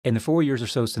In the 4 years or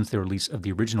so since the release of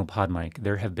the original Podmic,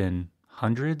 there have been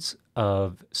hundreds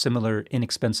of similar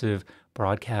inexpensive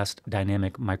broadcast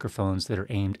dynamic microphones that are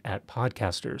aimed at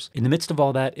podcasters. In the midst of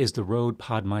all that is the Rode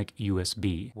Podmic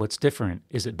USB. What's different?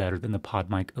 Is it better than the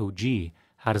Podmic OG?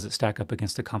 How does it stack up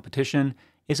against the competition?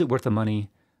 Is it worth the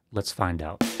money? Let's find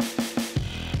out.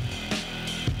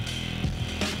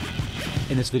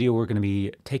 In this video, we're going to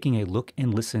be taking a look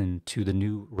and listen to the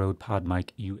new Rode Podmic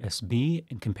USB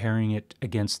and comparing it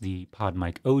against the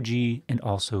Podmic OG and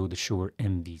also the Shure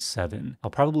MV7. I'll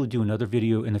probably do another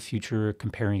video in the future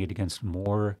comparing it against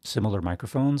more similar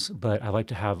microphones, but I like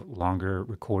to have longer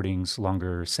recordings,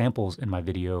 longer samples in my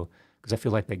video because I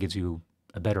feel like that gives you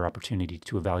a better opportunity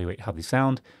to evaluate how they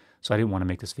sound. So I didn't want to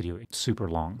make this video super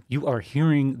long. You are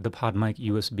hearing the Podmic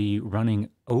USB running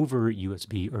over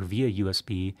USB or via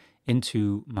USB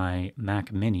into my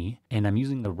Mac Mini, and I'm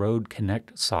using the Rode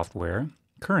Connect software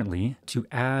currently to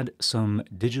add some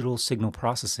digital signal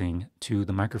processing to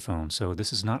the microphone. So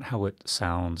this is not how it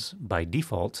sounds by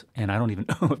default, and I don't even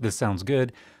know if this sounds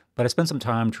good, but I spent some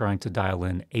time trying to dial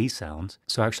in a sound.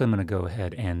 So actually I'm going to go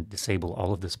ahead and disable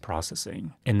all of this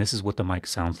processing. And this is what the mic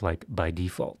sounds like by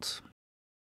default.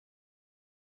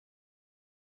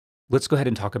 Let's go ahead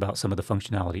and talk about some of the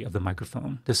functionality of the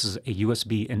microphone. This is a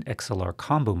USB and XLR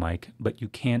combo mic, but you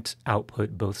can't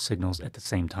output both signals at the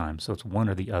same time. So it's one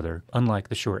or the other, unlike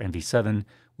the Shure MV7,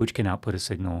 which can output a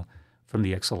signal from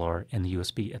the XLR and the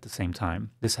USB at the same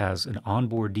time. This has an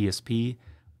onboard DSP,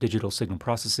 digital signal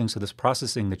processing. So this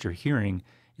processing that you're hearing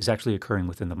is actually occurring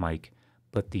within the mic,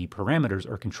 but the parameters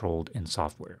are controlled in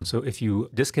software. So if you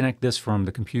disconnect this from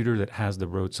the computer that has the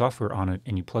Rode software on it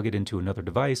and you plug it into another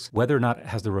device, whether or not it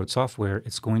has the Rode software,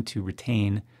 it's going to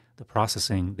retain the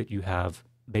processing that you have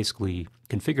basically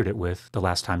configured it with the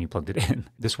last time you plugged it in.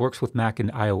 This works with Mac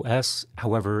and iOS.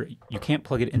 However, you can't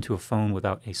plug it into a phone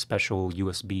without a special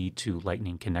USB to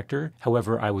Lightning connector.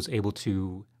 However, I was able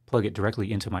to plug it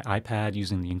directly into my iPad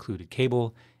using the included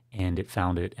cable, and it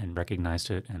found it and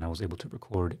recognized it, and I was able to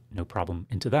record no problem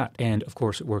into that. And of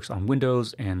course, it works on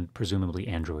Windows and presumably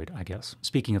Android, I guess.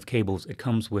 Speaking of cables, it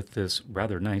comes with this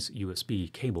rather nice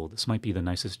USB cable. This might be the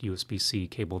nicest USB-C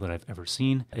cable that I've ever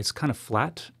seen. It's kind of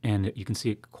flat, and you can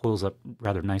see it coils up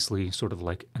rather nicely, sort of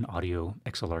like an audio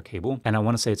XLR cable. And I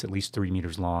want to say it's at least 3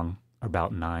 meters long,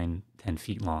 about 9-10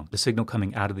 feet long. The signal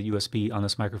coming out of the USB on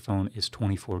this microphone is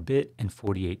 24-bit and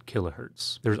 48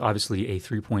 kilohertz. There's obviously a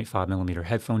 3.5 millimeter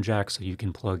headphone jack, so you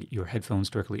can plug your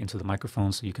headphones directly into the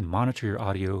microphone so you can monitor your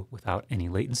audio without any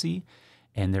latency.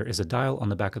 And there is a dial on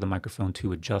the back of the microphone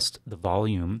to adjust the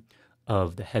volume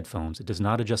of the headphones. It does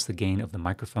not adjust the gain of the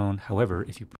microphone. However,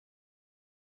 if you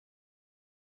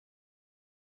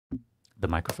the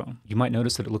microphone. You might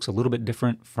notice that it looks a little bit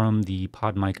different from the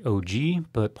Podmic OG,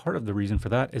 but part of the reason for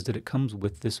that is that it comes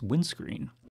with this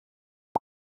windscreen.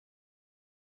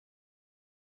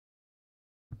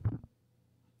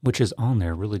 Which is on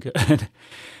there really good.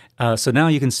 So now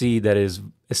you can see that it is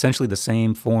essentially the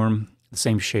same form, the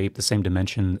same shape, the same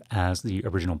dimension as the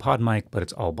original Podmic, but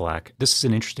it's all black. This is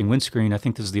an interesting windscreen. I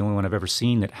think this is the only one I've ever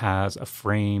seen that has a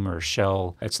frame or a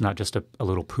shell. It's not just a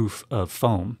little poof of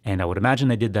foam. And I would imagine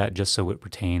they did that just so it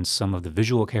retains some of the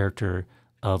visual character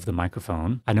of the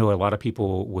microphone. I know a lot of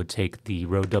people would take the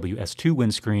Rode WS2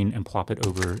 windscreen and plop it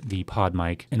over the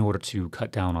Podmic in order to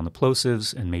cut down on the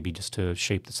plosives and maybe just to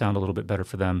shape the sound a little bit better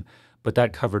for them. But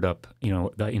that covered up,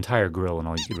 the entire grill, and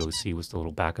all you could really see was the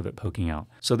little back of it poking out.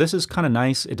 So this is kind of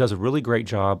nice. It does a really great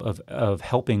job of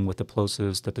helping with the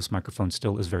plosives that this microphone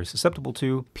still is very susceptible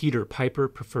to. Peter Piper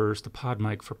prefers the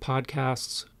Podmic for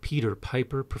podcasts. Peter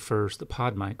Piper prefers the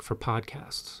Podmic for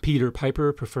podcasts. Peter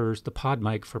Piper prefers the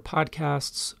Podmic for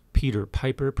podcasts. Peter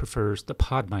Piper prefers the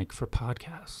Podmic for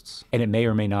podcasts. And it may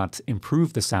or may not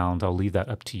improve the sound. I'll leave that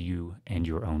up to you and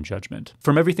your own judgment.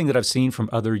 From everything that I've seen from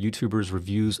other YouTubers'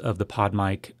 reviews of the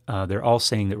Podmic, they're all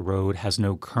saying that Rode has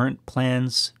no current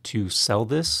plans to sell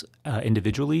this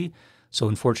individually. So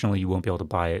unfortunately, you won't be able to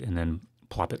buy it and then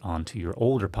plop it onto your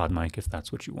older Podmic if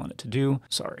that's what you want it to do.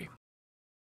 Sorry.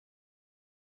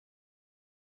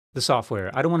 The software.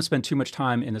 I don't want to spend too much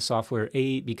time in the software,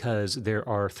 A, because there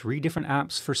are 3 different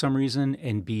apps for some reason,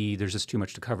 and B, there's just too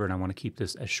much to cover and I want to keep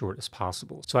this as short as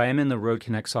possible. So I am in the Rode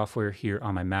Connect software here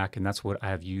on my Mac, and that's what I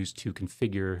have used to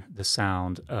configure the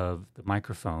sound of the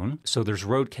microphone. So there's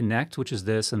Rode Connect, which is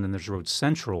this, and then there's Rode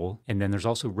Central, and then there's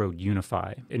also Rode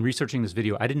Unify. In researching this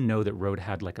video, I didn't know that Rode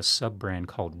had like a sub-brand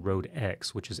called Rode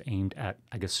X, which is aimed at,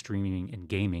 I guess, streaming and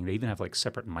gaming. They even have like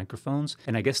separate microphones,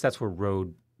 and I guess that's where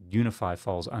Rode Unify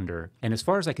falls under. And as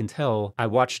far as I can tell, I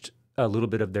watched a little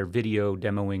bit of their video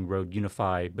demoing Rode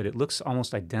Unify, but it looks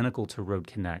almost identical to Rode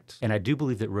Connect. And I do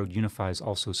believe that Rode Unify is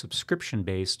also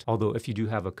subscription-based, although if you do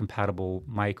have a compatible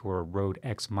mic or a Rode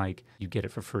X mic, you get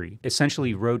it for free.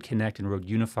 Essentially, Rode Connect and Rode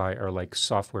Unify are like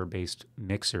software-based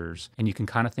mixers, and you can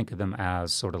kind of think of them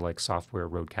as sort of like software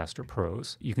Rodecaster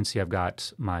Pros. You can see I've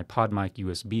got my Podmic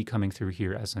USB coming through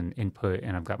here as an input,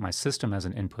 and I've got my system as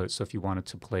an input, so if you wanted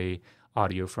to play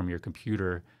audio from your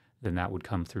computer, then that would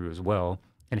come through as well.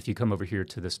 And if you come over here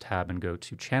to this tab and go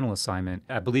to channel assignment,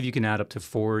 I believe you can add up to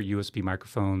 4 USB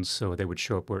microphones. So they would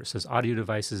show up where it says audio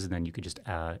devices, and then you could just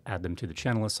add them to the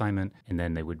channel assignment, and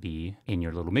then they would be in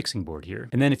your little mixing board here.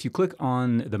 And then if you click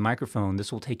on the microphone,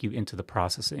 this will take you into the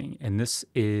processing. And this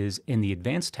is in the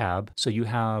advanced tab. So you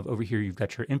have over here, you've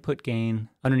got your input gain.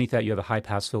 Underneath that, you have a high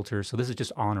pass filter. So this is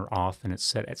just on or off, and it's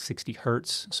set at 60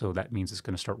 Hertz. So that means it's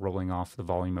going to start rolling off the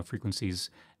volume of frequencies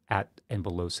at and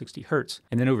below 60 Hertz.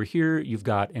 And then over here, you've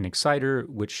got an exciter,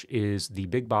 which is the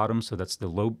big bottom. So that's the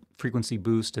low frequency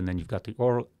boost. And then you've got the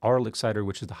aural exciter,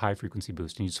 which is the high frequency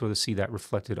boost. And you sort of see that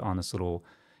reflected on this little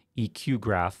EQ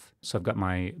graph. So I've got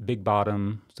my big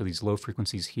bottom, so these low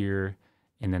frequencies here,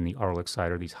 and then the aural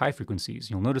exciter, these high frequencies.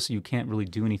 You'll notice you can't really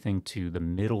do anything to the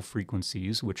middle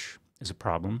frequencies, which is a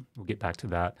problem. We'll get back to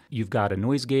that. You've got a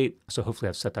noise gate. So hopefully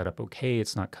I've set that up okay.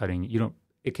 It's not cutting.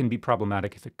 It can be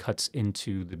problematic if it cuts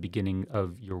into the beginning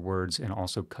of your words and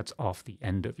also cuts off the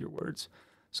end of your words.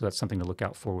 So that's something to look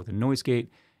out for with a noise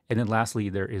gate. And then lastly,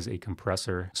 there is a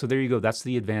compressor. So there you go. That's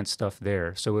the advanced stuff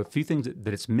there. So a few things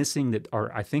that it's missing that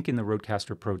are, I think, in the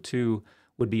Rodecaster Pro 2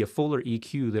 would be a fuller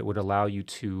EQ that would allow you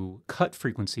to cut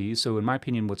frequencies. So in my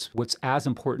opinion, what's as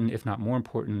important, if not more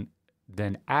important,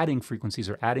 than adding frequencies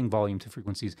or adding volume to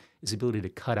frequencies is the ability to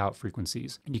cut out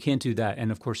frequencies. And you can't do that.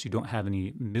 And of course, you don't have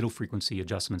any middle frequency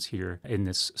adjustments here in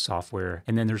this software.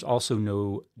 And then there's also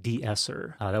no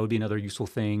de-esser. That would be another useful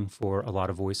thing for a lot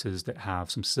of voices that have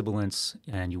some sibilance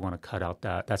and you want to cut out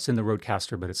that. That's in the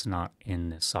Rodecaster, but it's not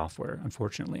in this software,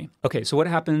 unfortunately. Okay, so what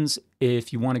happens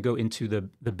if you want to go into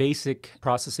the basic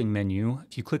processing menu?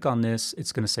 If you click on this,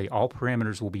 it's going to say all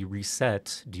parameters will be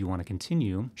reset. Do you want to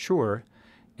continue? Sure.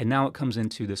 And now it comes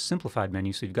into the simplified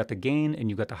menu. So you've got the gain and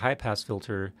you've got the high pass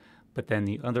filter, but then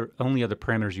the only other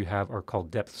parameters you have are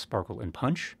called depth, sparkle, and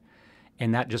punch.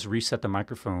 And that just reset the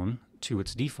microphone to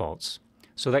its defaults.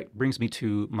 So that brings me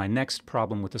to my next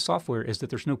problem with the software is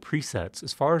that there's no presets.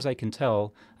 As far as I can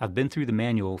tell, I've been through the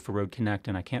manual for Rode Connect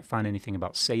and I can't find anything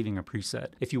about saving a preset.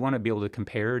 If you want to be able to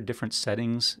compare different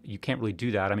settings, you can't really do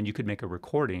that. I mean, you could make a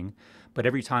recording, but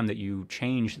every time that you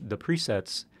change the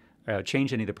presets,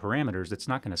 change any of the parameters, it's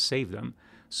not going to save them.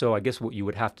 So I guess what you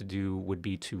would have to do would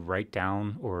be to write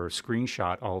down or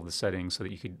screenshot all of the settings so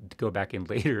that you could go back in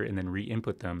later and then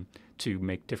re-input them to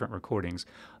make different recordings.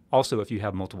 Also, if you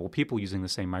have multiple people using the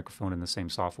same microphone and the same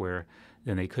software,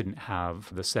 then they couldn't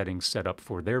have the settings set up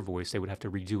for their voice. They would have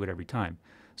to redo it every time.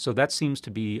 So that seems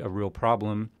to be a real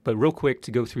problem. But real quick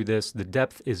to go through this, the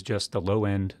depth is just the low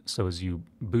end. So as you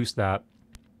boost that,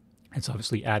 it's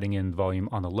obviously adding in volume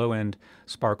on the low end.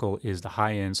 Sparkle is the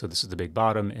high end, so this is the big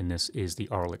bottom, and this is the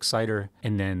aural exciter.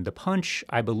 And then the punch,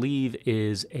 I believe,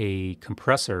 is a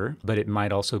compressor, but it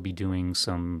might also be doing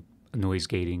some noise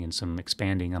gating and some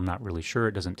expanding. I'm not really sure.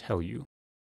 It doesn't tell you.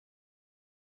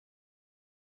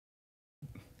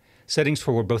 Settings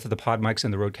for both of the Podmics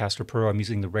and the Rodecaster Pro, I'm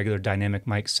using the regular dynamic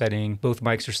mic setting. Both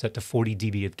mics are set to 40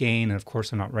 dB of gain, and of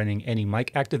course I'm not running any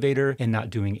mic activator and not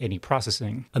doing any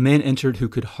processing. A man entered who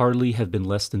could hardly have been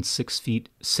less than 6 feet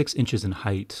 6 inches in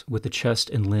height, with the chest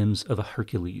and limbs of a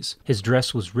Hercules. His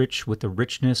dress was rich with a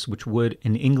richness which would,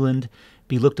 in England,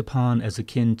 be looked upon as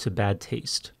akin to bad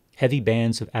taste. Heavy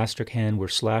bands of astrakhan were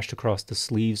slashed across the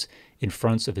sleeves in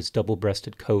fronts of his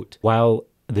double-breasted coat, while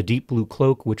the deep blue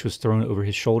cloak which was thrown over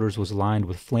his shoulders was lined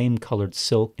with flame-colored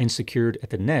silk and secured at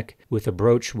the neck with a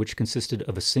brooch which consisted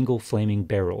of a single flaming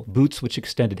barrel. Boots which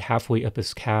extended halfway up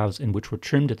his calves and which were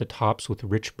trimmed at the tops with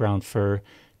rich brown fur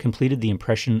completed the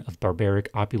impression of barbaric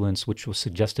opulence which was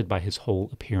suggested by his whole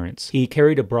appearance. He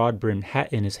carried a broad-brimmed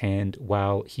hat in his hand,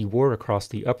 while he wore across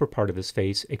the upper part of his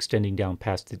face, extending down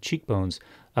past the cheekbones,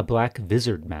 a black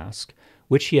vizard mask,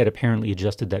 which he had apparently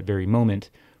adjusted that very moment,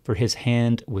 for his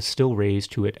hand was still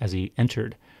raised to it as he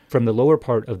entered. From the lower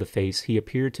part of the face he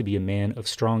appeared to be a man of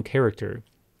strong character,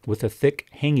 with a thick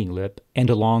hanging lip and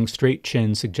a long straight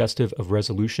chin suggestive of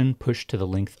resolution pushed to the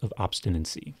length of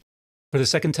obstinacy. For the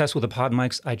second test with the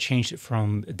Podmics, I changed it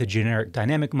from the generic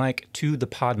dynamic mic to the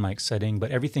Podmic setting,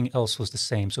 but everything else was the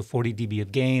same. So 40 dB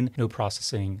of gain, no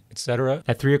processing, etc.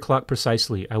 At 3 o'clock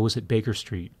precisely, I was at Baker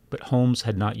Street. but Holmes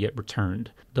had not yet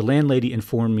returned. The landlady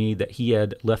informed me that he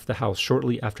had left the house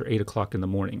shortly after 8 o'clock in the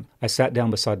morning. I sat down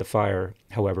beside the fire,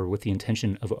 however, with the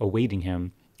intention of awaiting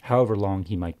him, however long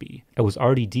he might be. I was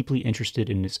already deeply interested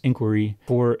in this inquiry,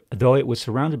 for though it was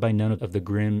surrounded by none of the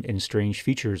grim and strange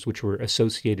features which were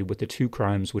associated with the two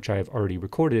crimes which I have already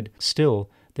recorded, still,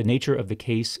 the nature of the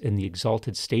case and the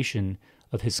exalted station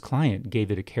of his client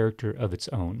gave it a character of its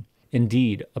own.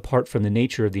 Indeed, apart from the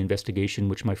nature of the investigation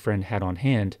which my friend had on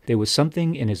hand, there was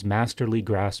something in his masterly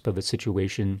grasp of the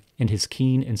situation and his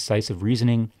keen, incisive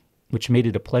reasoning which made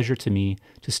it a pleasure to me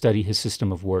to study his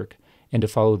system of work, and to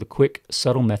follow the quick,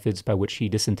 subtle methods by which he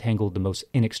disentangled the most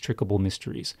inextricable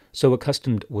mysteries. So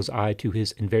accustomed was I to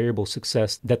his invariable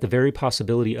success that the very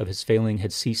possibility of his failing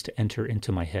had ceased to enter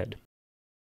into my head.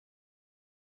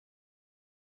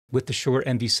 With the Shure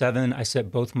MV7, I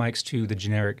set both mics to the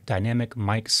generic dynamic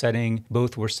mic setting.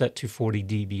 Both were set to 40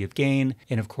 dB of gain,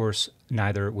 and of course,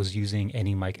 neither was using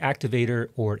any mic activator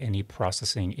or any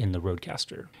processing in the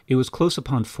Rodecaster. It was close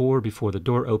upon 4 before the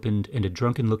door opened and a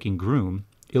drunken-looking groom,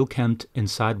 ill-kempt and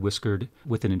side-whiskered,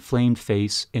 with an inflamed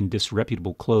face and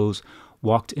disreputable clothes,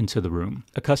 walked into the room.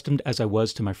 Accustomed as I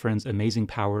was to my friend's amazing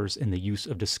powers in the use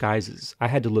of disguises, I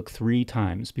had to look 3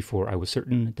 times before I was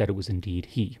certain that it was indeed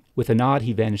he. With a nod,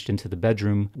 he vanished into the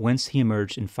bedroom, whence he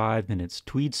emerged in 5 minutes,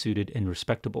 tweed-suited and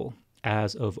respectable,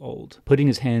 as of old. Putting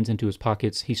his hands into his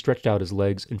pockets, he stretched out his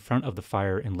legs in front of the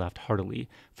fire and laughed heartily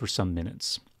for some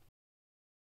minutes.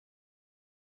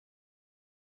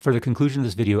 For the conclusion of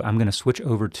this video, I'm going to switch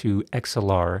over to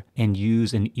XLR and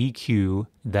use an EQ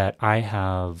that I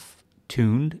have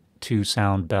tuned to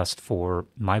sound best for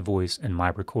my voice and my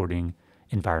recording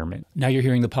environment. Now you're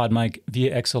hearing the Podmic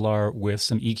via XLR with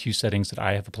some EQ settings that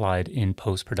I have applied in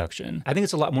post-production. I think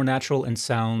it's a lot more natural and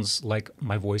sounds like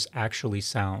my voice actually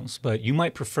sounds, but you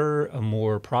might prefer a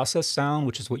more processed sound,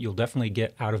 which is what you'll definitely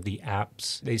get out of the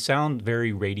apps. They sound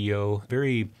very radio,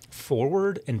 very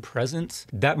forward and present.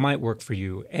 That might work for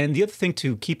you. And the other thing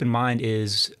to keep in mind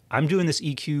is I'm doing this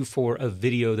EQ for a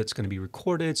video that's going to be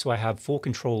recorded, so I have full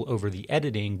control over the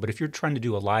editing. But if you're trying to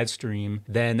do a live stream,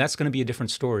 then that's going to be a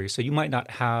different story. So you might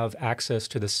not have access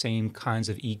to the same kinds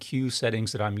of EQ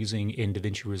settings that I'm using in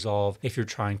DaVinci Resolve if you're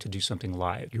trying to do something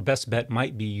live. Your best bet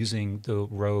might be using the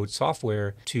Rode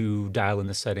software to dial in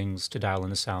the settings, to dial in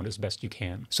the sound as best you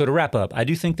can. So to wrap up, I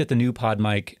do think that the new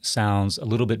Podmic sounds a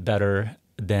little bit better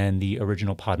than the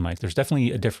original Podmic. There's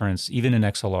definitely a difference, even in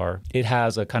XLR. It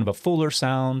has a kind of a fuller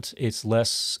sound. It's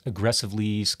less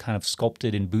aggressively kind of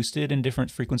sculpted and boosted in different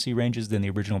frequency ranges than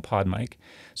the original Podmic.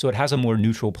 So it has a more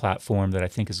neutral platform that I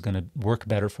think is going to work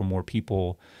better for more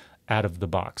people out of the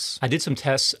box. I did some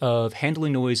tests of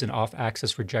handling noise and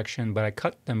off-axis rejection, but I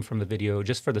cut them from the video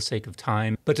just for the sake of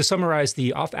time. But to summarize,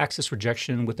 the off-axis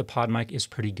rejection with the Podmic is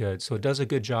pretty good. So it does a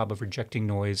good job of rejecting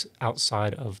noise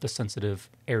outside of the sensitive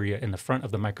area in the front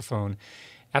of the microphone.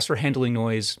 As for handling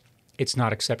noise, it's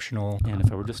not exceptional. And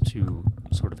if I were just to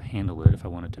sort of handle it, if I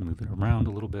wanted to move it around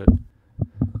a little bit,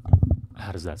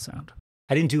 how does that sound?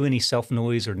 I didn't do any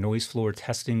self-noise or noise floor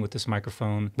testing with this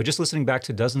microphone, but just listening back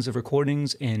to dozens of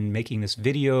recordings and making this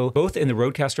video, both in the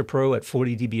Rodecaster Pro at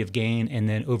 40 dB of gain and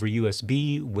then over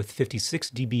USB with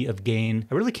 56 dB of gain,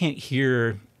 I really can't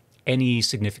hear any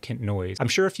significant noise. I'm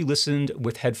sure if you listened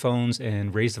with headphones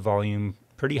and raised the volume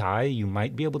pretty high, you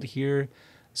might be able to hear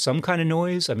some kind of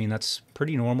noise. I mean, that's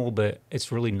pretty normal, but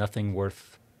it's really nothing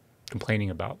worth complaining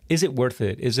about. Is it worth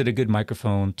it? Is it a good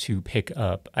microphone to pick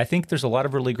up? I think there's a lot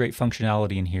of really great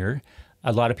functionality in here.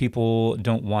 A lot of people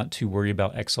don't want to worry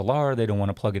about XLR. They don't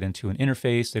want to plug it into an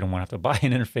interface. They don't want to have to buy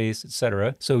an interface,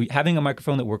 etc. So having a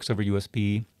microphone that works over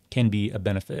USB can be a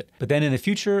benefit. But then in the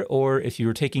future, or if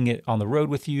you're taking it on the road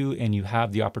with you and you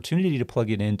have the opportunity to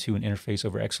plug it into an interface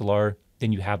over XLR,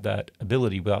 then you have that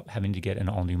ability without having to get an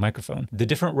all-new microphone. The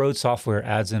different Rode software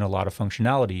adds in a lot of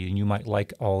functionality, and you might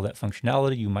like all that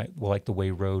functionality. You might like the way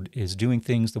Rode is doing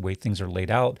things, the way things are laid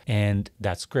out, and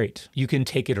that's great. You can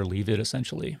take it or leave it,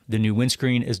 essentially. The new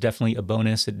windscreen is definitely a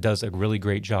bonus. It does a really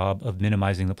great job of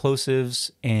minimizing the plosives,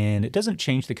 and it doesn't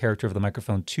change the character of the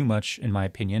microphone too much, in my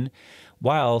opinion,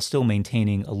 while still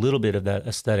maintaining a little bit of that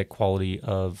aesthetic quality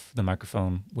of the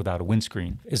microphone without a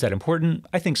windscreen. Is that important?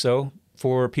 I think so.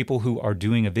 For people who are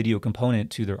doing a video component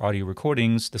to their audio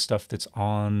recordings, the stuff that's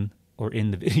on or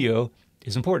in the video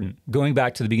is important. Going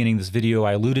back to the beginning of this video,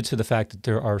 I alluded to the fact that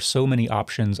there are so many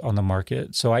options on the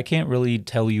market. So I can't really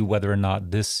tell you whether or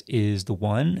not this is the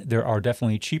one. There are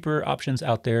definitely cheaper options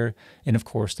out there. And of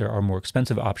course, there are more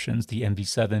expensive options, the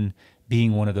MV7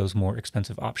 being one of those more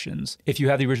expensive options. If you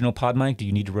have the original Podmic, do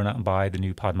you need to run out and buy the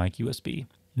new Podmic USB?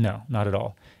 No, not at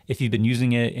all. If you've been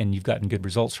using it and you've gotten good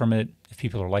results from it, if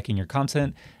people are liking your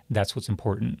content, that's what's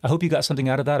important. I hope you got something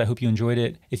out of that. I hope you enjoyed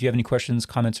it. If you have any questions,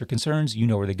 comments, or concerns, you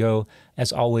know where to go.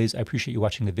 As always, I appreciate you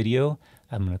watching the video.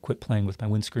 I'm going to quit playing with my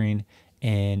windscreen,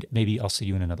 and maybe I'll see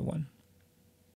you in another one.